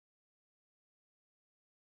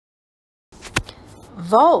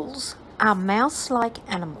Voles are mouse-like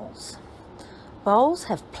animals. Voles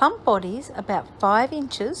have plump bodies about 5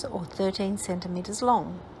 inches or 13 centimetres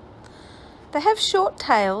long. They have short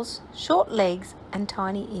tails, short legs and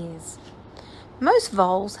tiny ears. Most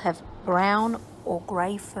voles have brown or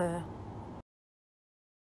grey fur.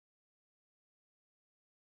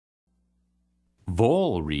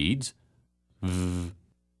 Vole reads v,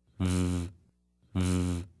 v,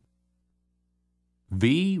 v.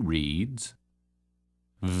 V reads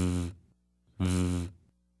v, v,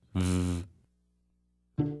 v.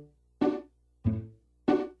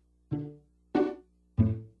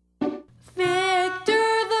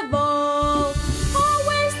 Victor the Vole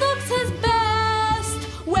always looks his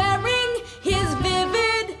best, wearing his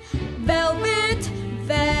vivid velvet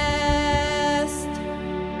vest.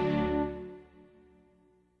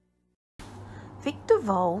 Victor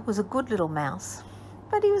Vole was a good little mouse,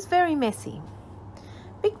 but he was very messy.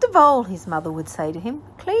 Victor Vole, his mother would say to him,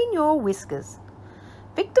 clean your whiskers.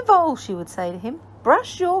 Victor Vole, she would say to him,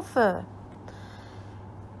 brush your fur.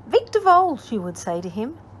 Victor Vole, she would say to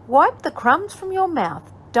him, wipe the crumbs from your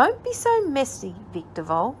mouth. Don't be so messy, Victor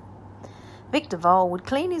Vole. Victor Vole would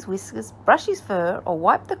clean his whiskers, brush his fur, or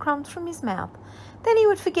wipe the crumbs from his mouth. Then he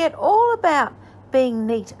would forget all about being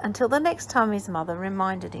neat until the next time his mother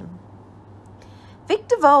reminded him.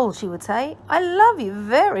 Victor Vole, she would say, I love you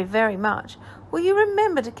very, very much. Will you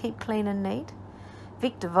remember to keep clean and neat?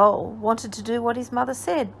 Victor Vole wanted to do what his mother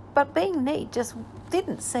said, but being neat just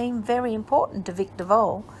didn't seem very important to Victor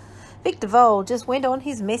Vole. Victor Vole just went on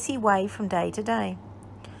his messy way from day to day.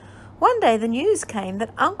 One day the news came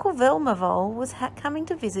that Uncle Velma Vole was coming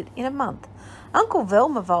to visit in a month. Uncle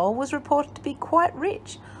Velma Vole was reported to be quite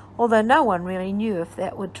rich, although no one really knew if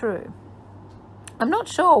that were true. I'm not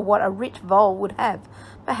sure what a rich vole would have.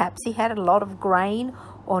 Perhaps he had a lot of grain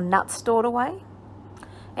or nuts stored away.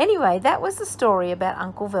 Anyway, that was the story about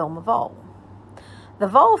Uncle Velma Vole. The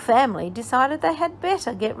Vole family decided they had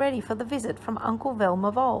better get ready for the visit from Uncle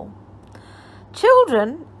Velma Vole.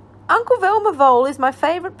 Children, Uncle Velma Vole is my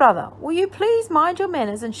favourite brother. Will you please mind your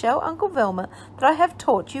manners and show Uncle Velma that I have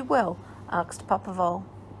taught you well? Asked Papa Vole.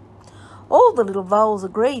 All the little voles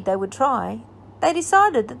agreed they would try. They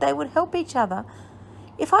decided that they would help each other.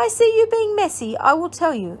 If I see you being messy, I will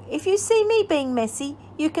tell you. If you see me being messy,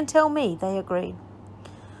 you can tell me, they agreed.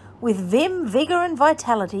 With vim, vigour and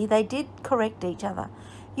vitality, they did correct each other.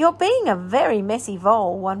 You're being a very messy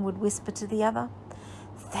vole, one would whisper to the other.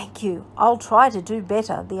 Thank you. I'll try to do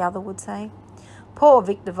better, the other would say. Poor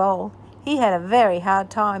Victor Vole. He had a very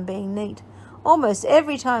hard time being neat. Almost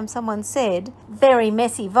every time someone said, very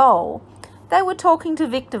messy vole, they were talking to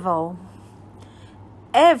Victor Vole.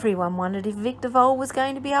 Everyone wondered if Victor Vole was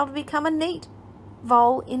going to be able to become a neat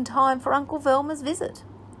vole in time for Uncle Velma's visit.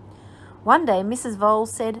 One day Mrs. Vole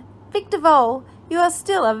said, Victor Vole, you are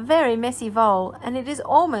still a very messy vole, and it is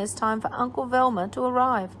almost time for Uncle Velma to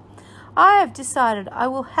arrive. I have decided I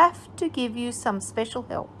will have to give you some special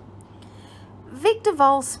help. Victor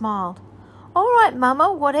Vole smiled. All right,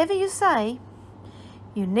 Mama, whatever you say.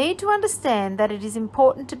 You need to understand that it is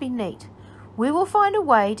important to be neat. We will find a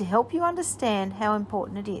way to help you understand how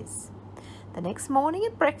important it is. The next morning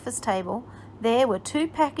at breakfast table, there were 2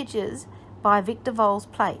 packages by Victor Vole's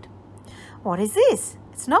plate. What is this?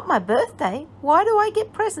 It's not my birthday. Why do I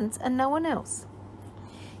get presents and no one else?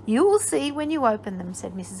 You will see when you open them,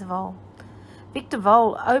 said Mrs. Vole. Victor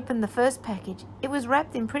Vole opened the first package. It was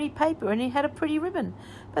wrapped in pretty paper and it had a pretty ribbon,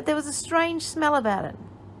 but there was a strange smell about it.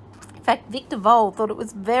 In fact, Victor Vole thought it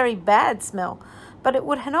was a very bad smell, but it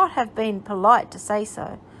would not have been polite to say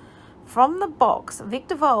so. From the box,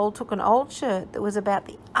 Victor Vole took an old shirt that was about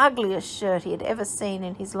the ugliest shirt he had ever seen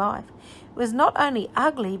in his life. It was not only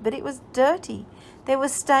ugly, but it was dirty. There were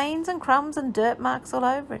stains and crumbs and dirt marks all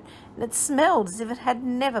over it, and it smelled as if it had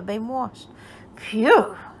never been washed.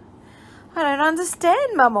 Phew! I don't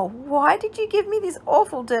understand, Mama. Why did you give me this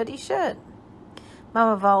awful dirty shirt?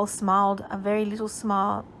 Mama Vole smiled a very little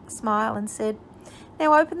smile and said,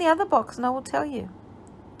 Now open the other box and I will tell you.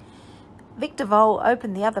 Victor Vole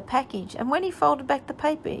opened the other package, and when he folded back the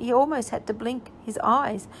paper, he almost had to blink his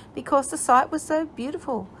eyes because the sight was so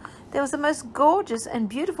beautiful. There was the most gorgeous and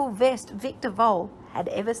beautiful vest Victor Vole had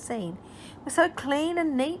ever seen. It was so clean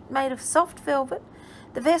and neat, made of soft velvet.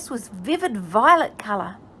 The vest was vivid violet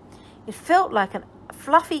colour. It felt like a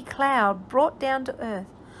fluffy cloud brought down to earth.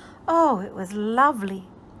 Oh, it was lovely.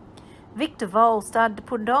 Victor Vole started to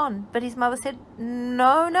put it on, but his mother said,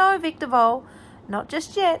 No, Victor Vole, not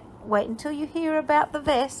just yet. Wait until you hear about the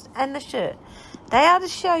vest and the shirt. They are to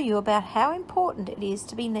show you about how important it is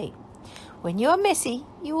to be neat. When you are messy,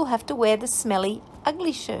 you will have to wear the smelly,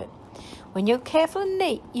 ugly shirt. When you're careful and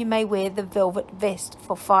neat, you may wear the velvet vest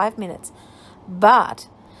for 5 minutes. But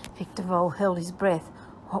Victor Vole held his breath.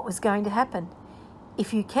 What was going to happen?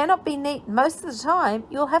 If you cannot be neat most of the time,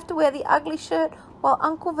 you'll have to wear the ugly shirt while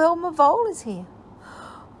Uncle Velma Vole is here.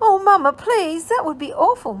 Oh, Mama, please, that would be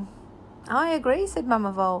awful. I agree, said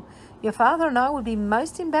Mama Vole. Your father and I would be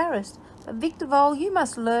most embarrassed. But Victor Vole, you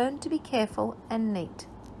must learn to be careful and neat.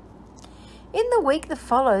 In the week that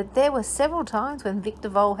followed, there were several times when Victor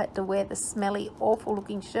Vole had to wear the smelly,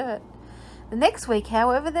 awful-looking shirt. The next week,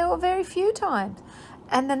 however, there were very few times.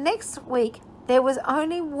 And the next week, there was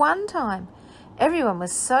only one time. Everyone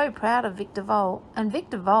was so proud of Victor Vole, and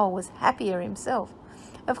Victor Vole was happier himself.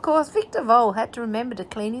 Of course, Victor Vole had to remember to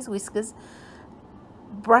clean his whiskers,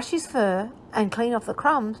 brush his fur, and clean off the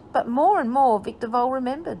crumbs, but more and more Victor Vole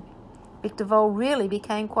remembered. Victor Vole really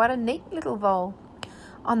became quite a neat little vole.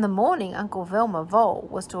 On the morning Uncle Velma Vole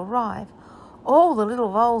was to arrive, all the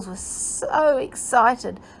little voles were so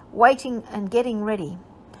excited, waiting and getting ready.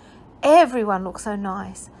 Everyone looked so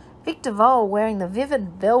nice. Victor Vole, wearing the vivid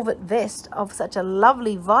velvet vest of such a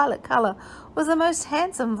lovely violet colour, was the most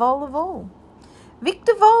handsome vole of all.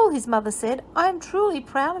 Victor Vole, his mother said, I am truly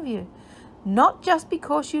proud of you, not just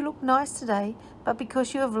because you look nice today, but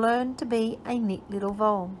because you have learned to be a neat little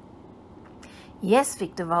vole. Yes,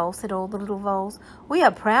 Victor Vole, said all the little voles, we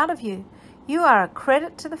are proud of you. You are a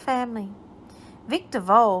credit to the family. Victor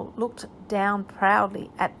Vole looked down proudly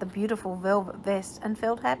at the beautiful velvet vest and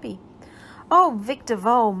felt happy. Oh, Victor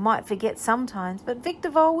Vole might forget sometimes, but Victor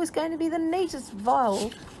Vole was going to be the neatest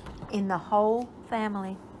vole in the whole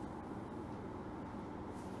family.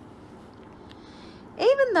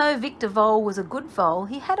 Even though Victor Vole was a good vole,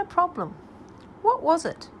 he had a problem. What was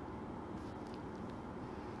it?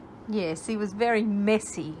 Yes, he was very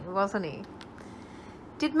messy, wasn't he?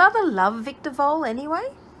 Did Mother love Victor Vole anyway?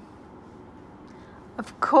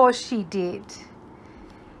 Of course she did.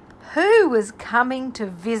 Who was coming to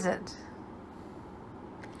visit?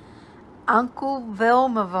 Uncle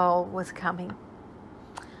Velma Vole was coming.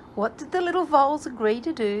 What did the little voles agree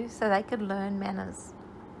to do so they could learn manners?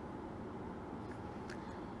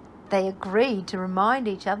 They agreed to remind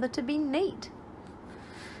each other to be neat.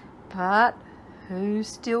 But who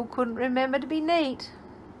still couldn't remember to be neat?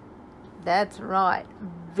 That's right,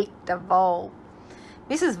 Victor Vole.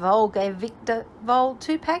 Mrs. Vole gave Victor Vole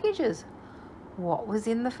 2 packages. What was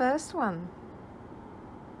in the first one?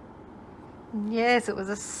 Yes, it was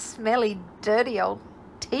a smelly, dirty old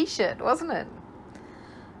t-shirt, wasn't it?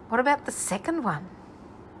 What about the second one?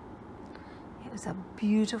 It was a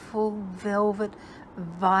beautiful velvet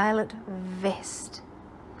violet vest.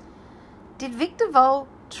 Did Victor Vole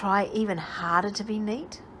try even harder to be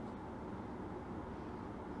neat?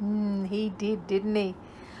 He did, didn't he?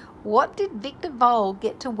 What did Victor Vole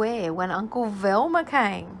get to wear when Uncle Velma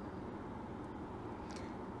came?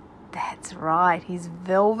 That's right, his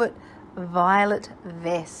velvet violet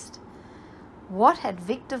vest. What had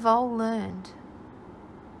Victor Vole learned?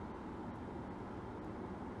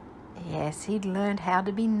 Yes, he'd learned how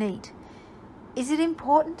to be neat. Is it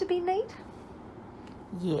important to be neat?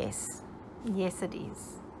 Yes. Yes, it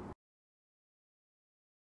is.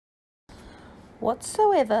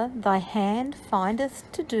 Whatsoever thy hand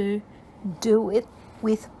findeth to do, do it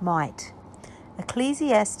with might.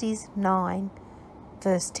 Ecclesiastes 9,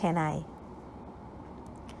 verse 10a.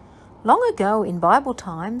 Long ago in Bible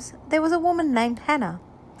times, there was a woman named Hannah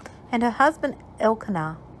and her husband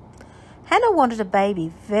Elkanah. Hannah wanted a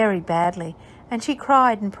baby very badly, and she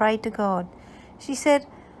cried and prayed to God. She said,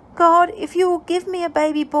 God, if you will give me a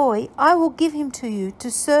baby boy, I will give him to you to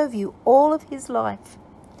serve you all of his life.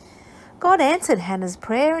 God answered Hannah's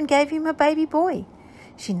prayer and gave him a baby boy.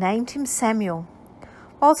 She named him Samuel.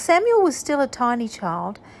 While Samuel was still a tiny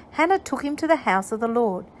child, Hannah took him to the house of the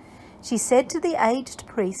Lord. She said to the aged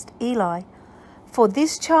priest Eli, For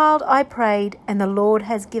this child I prayed, and the Lord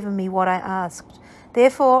has given me what I asked.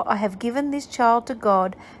 Therefore I have given this child to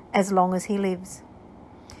God as long as he lives.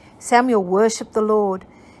 Samuel worshipped the Lord.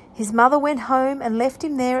 His mother went home and left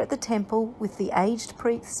him there at the temple with the aged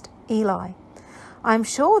priest Eli. I am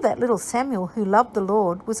sure that little Samuel, who loved the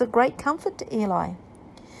Lord, was a great comfort to Eli.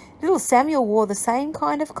 Little Samuel wore the same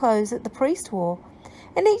kind of clothes that the priest wore,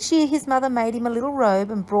 and each year his mother made him a little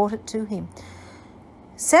robe and brought it to him.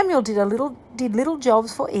 Samuel did little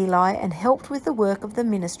jobs for Eli and helped with the work of the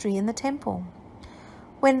ministry in the temple.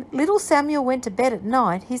 When little Samuel went to bed at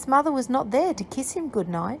night, his mother was not there to kiss him good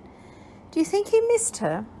night. Do you think he missed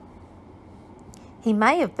her? He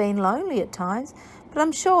may have been lonely at times, but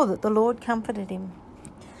I'm sure that the Lord comforted him.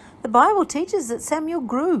 The Bible teaches that Samuel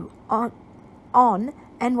grew on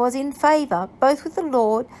and was in favour both with the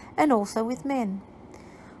Lord and also with men.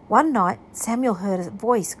 One night, Samuel heard a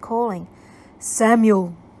voice calling,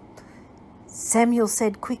 "Samuel." Samuel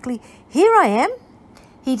said quickly, "Here I am."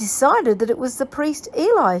 He decided that it was the priest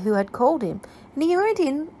Eli who had called him, and he went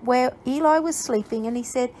in where Eli was sleeping and he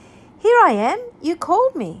said, "Here I am, you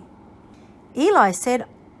called me." Eli said,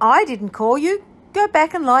 "I didn't call you. Go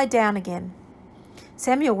back and lie down again."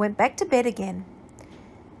 Samuel went back to bed again.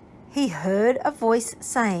 He heard a voice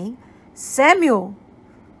saying, "Samuel."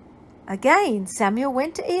 Again, Samuel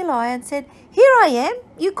went to Eli and said, "Here I am,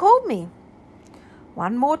 you called me."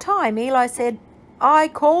 One more time, Eli said, "I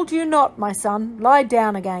called you not, my son. Lie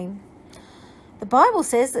down again." The Bible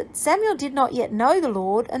says that Samuel did not yet know the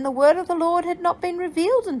Lord, and the word of the Lord had not been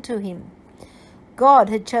revealed unto him. God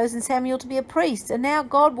had chosen Samuel to be a priest, and now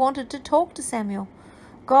God wanted to talk to Samuel.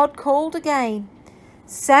 God called again,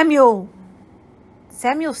 "Samuel."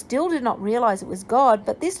 Samuel still did not realize it was God,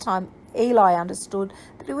 but this time Eli understood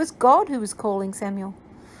that it was God who was calling Samuel.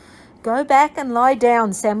 "Go back and lie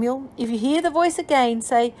down, Samuel. If you hear the voice again,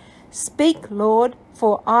 say, 'Speak, Lord,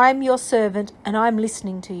 for I'm your servant and I'm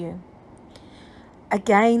listening to you.'"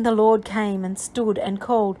 Again the Lord came and stood and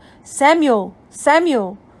called, "Samuel,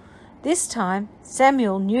 Samuel." This time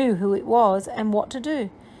Samuel knew who it was and what to do.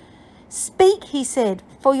 "Speak," he said,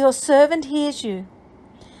 "for your servant hears you."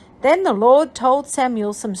 Then the Lord told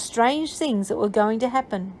Samuel some strange things that were going to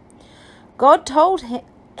happen. God told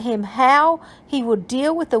him how he would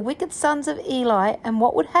deal with the wicked sons of Eli and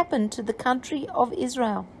what would happen to the country of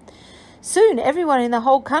Israel. Soon everyone in the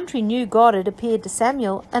whole country knew God had appeared to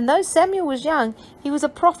Samuel, and though Samuel was young, he was a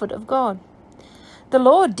prophet of God. The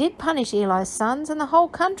Lord did punish Eli's sons, and the whole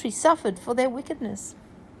country suffered for their wickedness.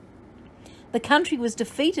 The country was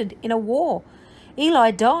defeated in a war. Eli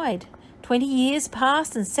died. 20 years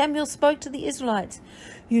passed, and Samuel spoke to the Israelites,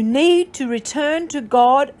 "You need to return to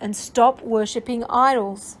God and stop worshipping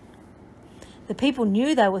idols." The people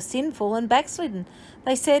knew they were sinful and backslidden.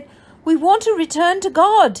 They said, "We want to return to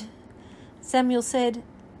God." Samuel said,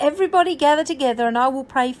 "Everybody gather together and I will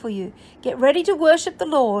pray for you. Get ready to worship the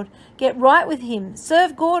Lord. Get right with him.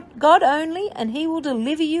 Serve God only, and he will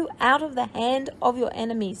deliver you out of the hand of your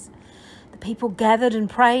enemies." The people gathered and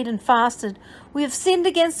prayed and fasted. "We have sinned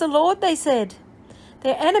against the Lord," they said.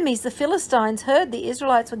 Their enemies, the Philistines, heard the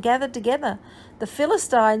Israelites were gathered together. The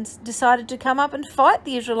Philistines decided to come up and fight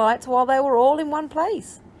the Israelites while they were all in one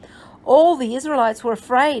place. All the Israelites were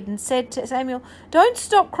afraid and said to Samuel, "Don't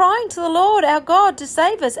stop crying to the Lord our God to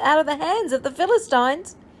save us out of the hands of the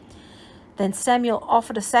Philistines." Then Samuel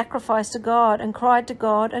offered a sacrifice to God and cried to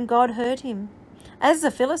God, and God heard him. As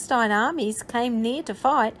the Philistine armies came near to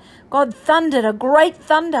fight, God thundered a great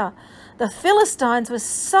thunder. The Philistines were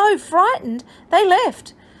so frightened they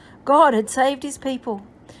left. God had saved his people.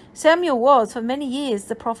 Samuel was for many years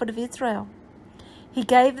the prophet of Israel. He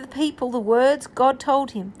gave the people the words God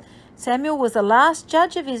told him. Samuel was the last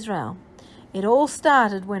judge of Israel. It all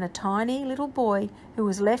started when a tiny little boy who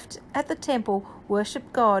was left at the temple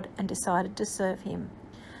worshipped God and decided to serve him.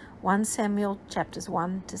 1 Samuel chapters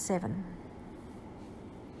 1 to 7.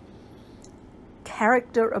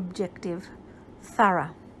 Character objective,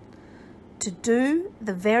 thorough. To do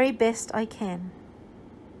the very best I can.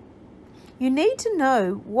 You need to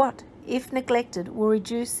know what, if neglected, will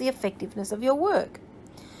reduce the effectiveness of your work,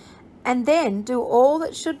 and then do all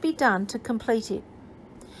that should be done to complete it.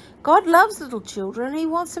 God loves little children and he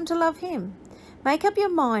wants them to love him. Make up your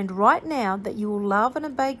mind right now that you will love and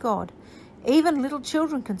obey God. Even little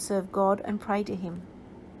children can serve God and pray to him.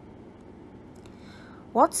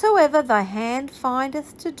 Whatsoever thy hand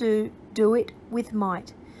findeth to do, do it with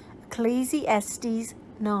might. Ecclesiastes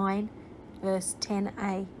 9, verse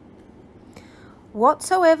 10a.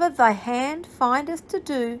 Whatsoever thy hand findeth to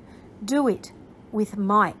do, do it with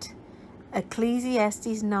might.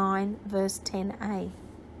 Ecclesiastes 9, verse 10a.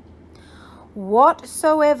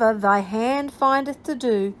 Whatsoever thy hand findeth to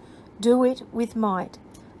do, do it with might.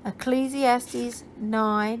 Ecclesiastes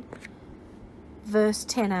 9, verse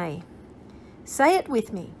 10a. Say it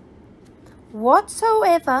with me.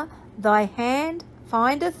 Whatsoever thy hand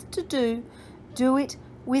findeth to do, do it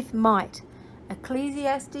with might.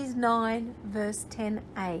 Ecclesiastes 9, verse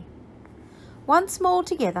 10a. Once more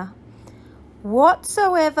together.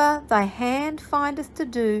 Whatsoever thy hand findeth to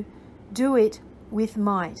do, do it with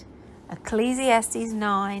might. Ecclesiastes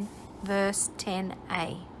 9, verse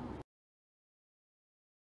 10a.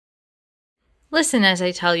 Listen as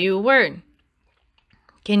I tell you a word.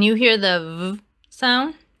 Can you hear the V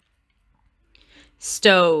sound?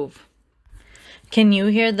 Stove. Can you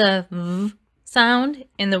hear the V sound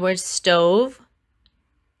in the word stove?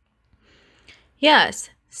 Yes,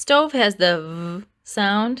 stove has the V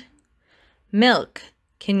sound. Milk.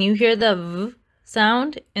 Can you hear the V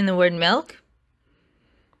sound in the word milk?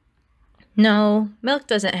 No, milk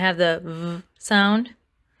doesn't have the v sound.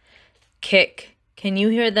 Kick. Can you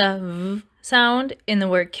hear the v sound in the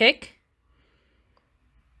word kick?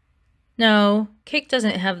 No, kick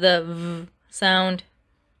doesn't have the v sound.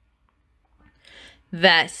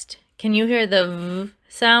 Vest. Can you hear the v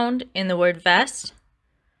sound in the word vest?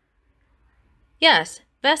 Yes,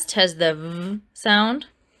 vest has the v sound.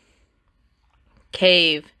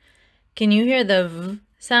 Cave. Can you hear the v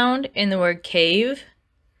sound in the word cave?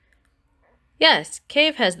 Yes,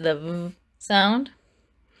 cave has the v sound.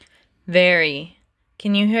 Very.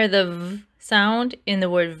 Can you hear the v sound in the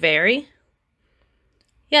word very?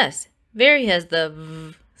 Yes, very has the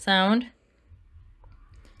v sound.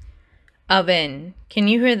 Oven. Can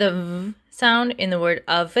you hear the v sound in the word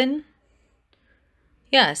oven?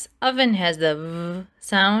 Yes, oven has the v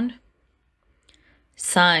sound.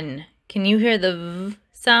 Sun. Can you hear the v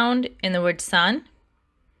sound in the word sun?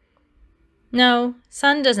 No,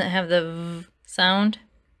 sun doesn't have the v sound.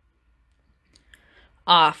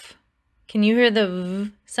 Off. Can you hear the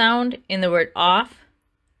v sound in the word off?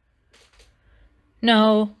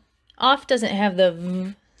 No, off doesn't have the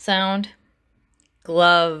v sound.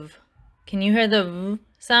 Glove. Can you hear the v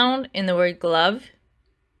sound in the word glove?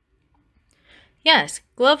 Yes,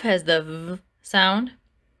 glove has the v sound.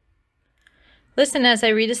 Listen as I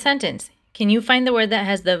read a sentence. Can you find the word that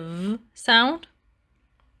has the v sound?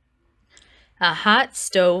 A hot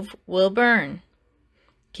stove will burn.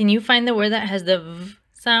 Can you find the word that has the v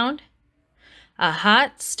sound? A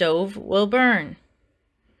hot stove will burn.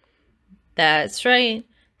 That's right.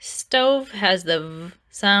 Stove has the v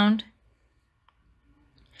sound.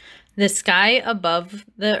 The sky above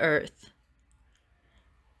the earth.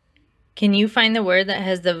 Can you find the word that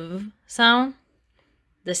has the v sound?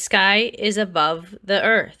 The sky is above the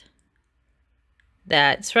earth.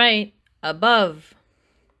 That's right. Above.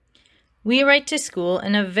 We ride to school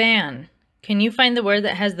in a van. Can you find the word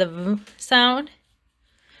that has the v sound?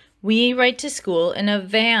 We ride to school in a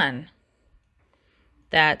van.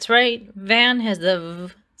 That's right. Van has the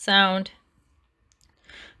v sound.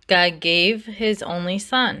 God gave his only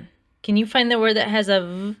son. Can you find the word that has a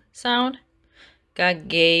v sound? God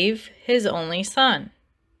gave his only son.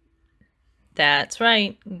 That's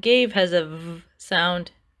right. Gave has a v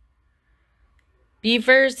sound.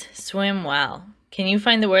 Beavers swim well. Can you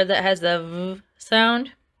find the word that has the v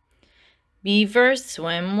sound? Beavers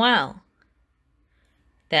swim well.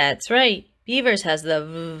 That's right. Beavers has the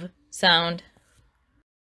v sound.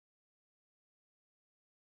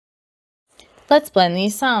 Let's blend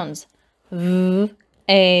these sounds. V,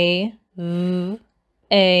 a, v,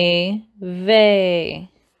 a, ve.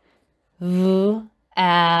 V,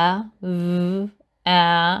 a, v,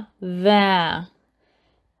 a, va.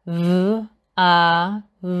 V, a,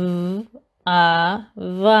 v, a,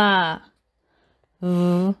 va.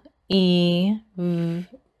 V, e, v.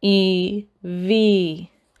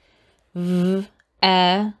 V,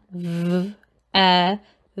 e, v, e,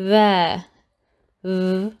 ve.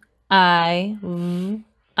 V,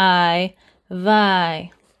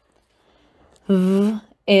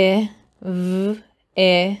 I, vi.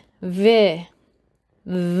 V, vi.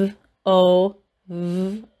 V, o,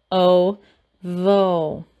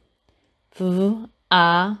 vo. V,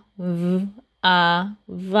 a,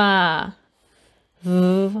 va.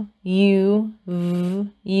 V, u,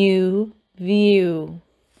 view.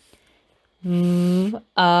 V,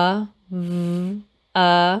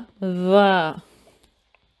 va.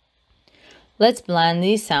 Let's blend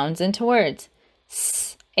these sounds into words.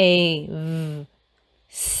 S, a, v.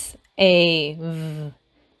 S, a, v.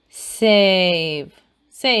 Save.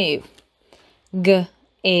 Save. G,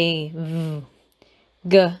 a, v.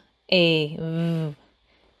 G, a, v.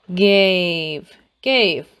 Gave.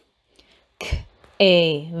 Gave. K,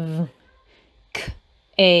 a, v. K,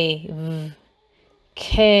 a, v.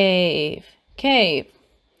 Cave. Cave.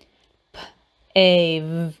 P, a,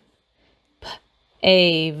 v. P,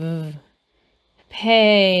 a, v.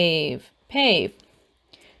 Pave. Pave.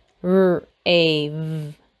 R, a,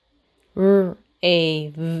 v. R, a,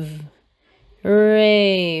 v.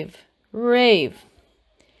 Rave. Rave.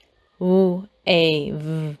 W, a,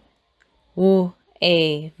 v. W,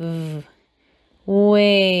 a, v.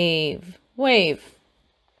 Wave. Wave.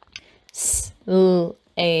 S, l,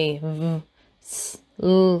 a, v. S,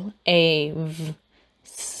 l, a, v.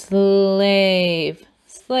 Slave.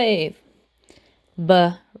 Slave. B,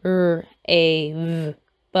 r, a, v.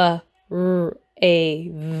 B, r, a,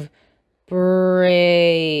 v.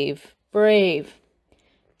 Brave. Brave.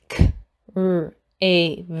 K, r,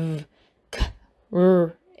 a, v. K,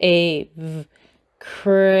 r, a, v.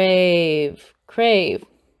 Crave. Crave.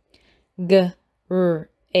 G,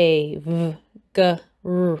 grave,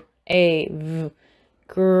 grave,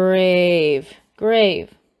 grave, grave.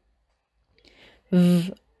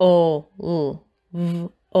 Vole,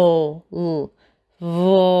 vole,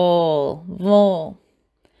 vole, vole.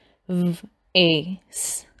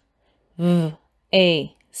 Vase,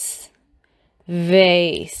 vase,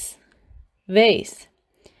 vase, vase.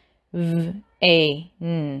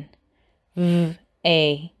 Vain,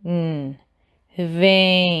 vain,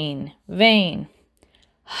 vain, vain.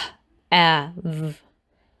 Have,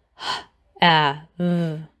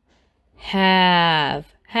 have,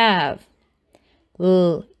 have.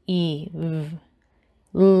 Leave,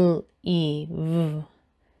 leave,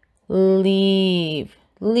 leave,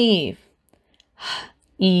 leave.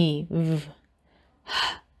 Eve,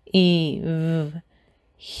 eve,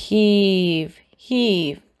 heave,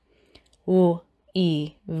 heave.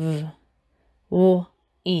 Weave,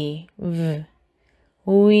 weave,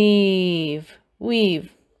 weave, weave.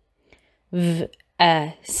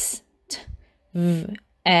 Vest,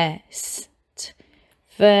 vest,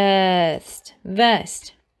 vest,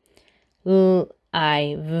 vest.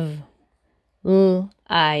 Live,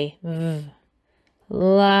 live,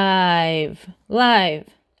 live, live.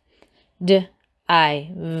 Dive,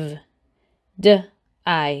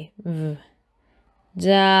 dive,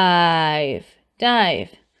 dive, dive.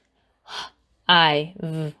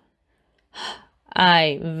 Ive,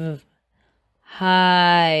 ive,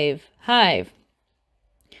 hive, hive.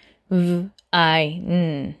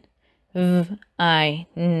 Vine,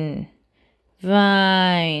 vine,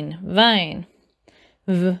 vine, vine.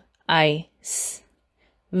 Ice,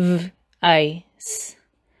 ice,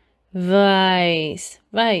 vice,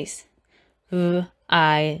 vice.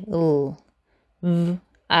 Vile,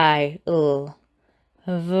 vile,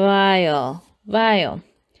 vile, vile.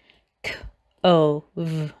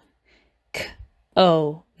 Cove,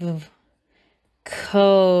 cove,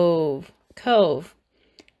 cove, cove.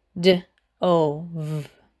 Dove,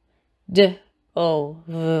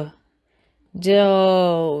 dove,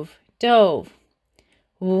 dove, dove.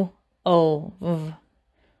 Wove, wove,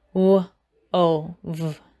 wove,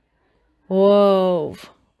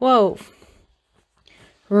 wove.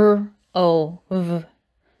 Rove, rove,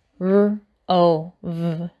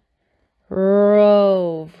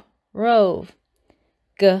 rove, rove.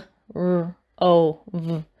 Grove,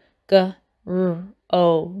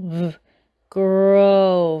 grove,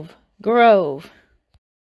 grove, grove.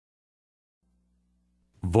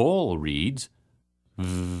 Vole reads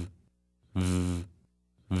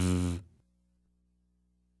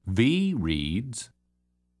V reads